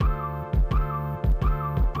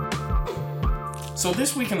So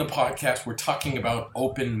this week in the podcast, we're talking about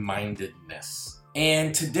open-mindedness.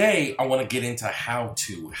 And today, I want to get into how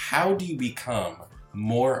do you become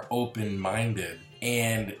more open-minded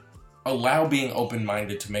and allow being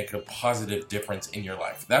open-minded to make a positive difference in your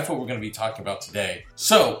life. That's what we're going to be talking about today.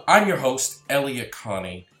 So I'm your host, Elliot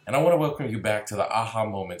Connie, and I want to welcome you back to the Aha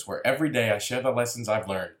Moments, where every day I share the lessons I've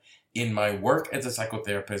learned in my work as a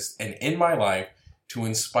psychotherapist and in my life to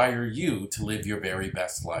inspire you to live your very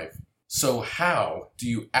best life. So how do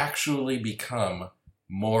you actually become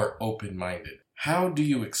more open-minded? How do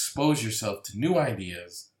you expose yourself to new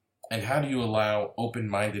ideas? And how do you allow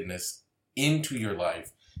open-mindedness into your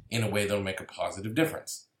life in a way that will make a positive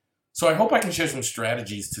difference? So I hope I can share some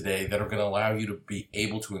strategies today that are going to allow you to be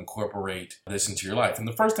able to incorporate this into your life. And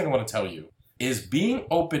the first thing I want to tell you is being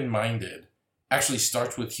open-minded actually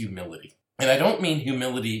starts with humility. And I don't mean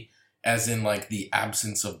humility as in like the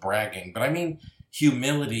absence of bragging, but I mean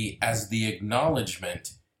humility as the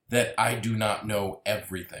acknowledgement that I do not know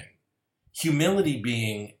everything. Humility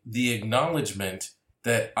being the acknowledgement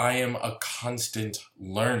that I am a constant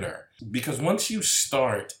learner. Because once you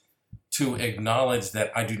start to acknowledge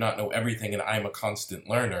that I do not know everything and I'm a constant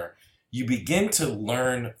learner, you begin to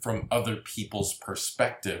learn from other people's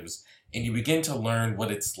perspectives and you begin to learn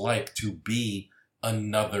what it's like to be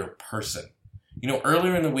another person. You know,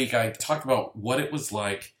 earlier in the week, I talked about what it was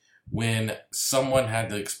like when someone had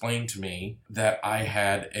to explain to me that I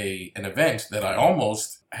had an event, that I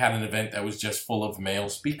almost had an event that was just full of male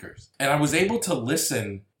speakers. And I was able to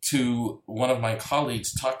listen to one of my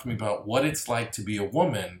colleagues talk to me about what it's like to be a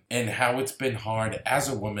woman and how it's been hard as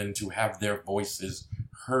a woman to have their voices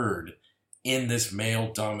heard in this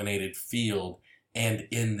male-dominated field and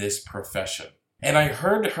in this profession. And I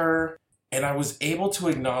heard her and I was able to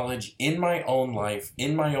acknowledge in my own life,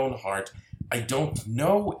 in my own heart, I don't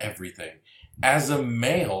know everything. As a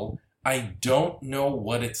male, I don't know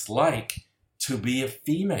what it's like to be a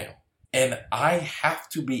female. And I have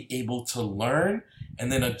to be able to learn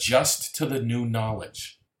and then adjust to the new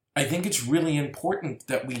knowledge. I think it's really important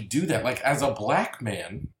that we do that. Like as a black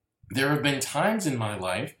man, there have been times in my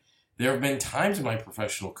life, there have been times in my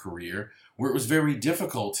professional career where it was very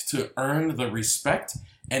difficult to earn the respect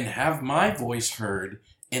and have my voice heard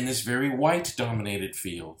in this very white-dominated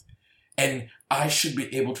field. And I should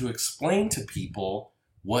be able to explain to people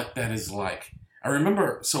what that is like. I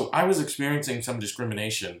remember, so I was experiencing some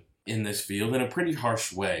discrimination in this field in a pretty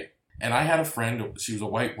harsh way. And I had a friend, she was a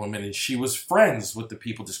white woman, and she was friends with the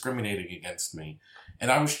people discriminating against me.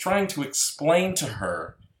 And I was trying to explain to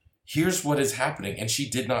her, here's what is happening. And she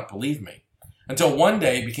did not believe me. Until one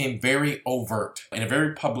day it became very overt. In a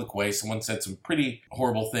very public way, someone said some pretty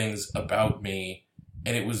horrible things about me.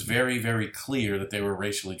 And it was very, very clear that they were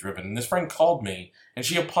racially driven. And this friend called me and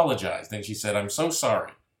she apologized. And she said, I'm so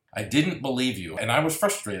sorry. I didn't believe you. And I was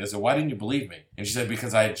frustrated. I said, why didn't you believe me? And she said,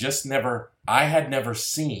 because I had never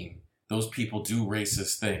seen those people do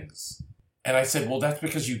racist things. And I said, well, that's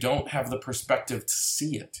because you don't have the perspective to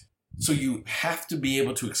see it. So you have to be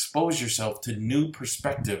able to expose yourself to new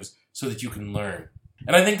perspectives so that you can learn.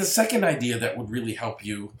 And I think the second idea that would really help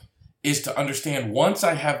you is to understand once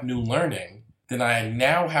I have new learning, then I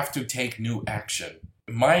now have to take new action.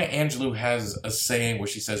 Maya Angelou has a saying where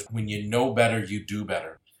she says, when you know better, you do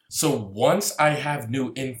better. So once I have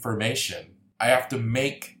new information, I have to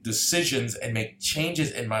make decisions and make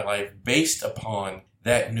changes in my life based upon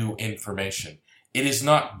that new information. It is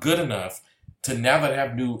not good enough to, now that I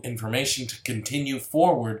have new information, to continue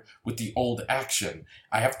forward with the old action.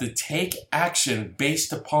 I have to take action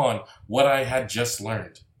based upon what I had just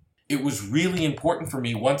learned. It was really important for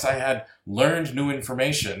me once I had learned new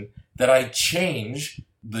information that I change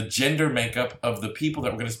the gender makeup of the people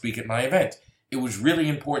that were going to speak at my event. It was really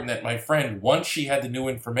important that my friend, once she had the new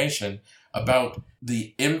information about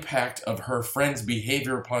the impact of her friend's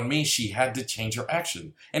behavior upon me, she had to change her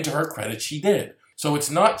action. And to her credit, she did. So it's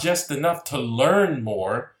not just enough to learn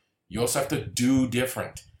more, you also have to do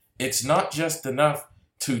different. It's not just enough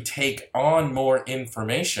to take on more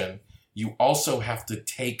information, you also have to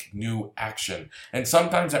take new action. And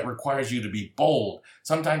sometimes that requires you to be bold.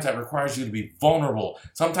 Sometimes that requires you to be vulnerable.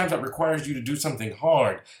 Sometimes that requires you to do something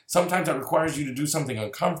hard. Sometimes that requires you to do something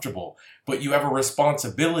uncomfortable. But you have a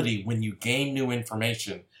responsibility when you gain new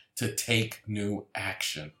information to take new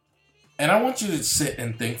action. And I want you to sit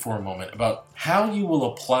and think for a moment about how you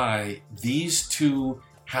will apply these two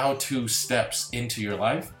how-to steps into your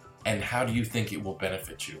life and how do you think it will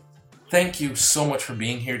benefit you. Thank you so much for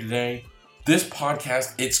being here today. This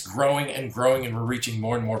podcast, it's growing and growing and we're reaching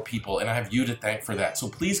more and more people, and I have you to thank for that. So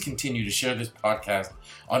please continue to share this podcast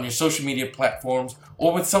on your social media platforms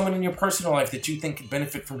or with someone in your personal life that you think could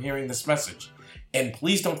benefit from hearing this message. And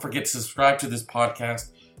please don't forget to subscribe to this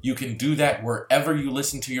podcast. You can do that wherever you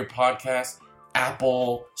listen to your podcast,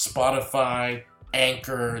 Apple, Spotify,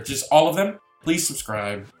 Anchor, just all of them. Please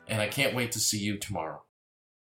subscribe, and I can't wait to see you tomorrow.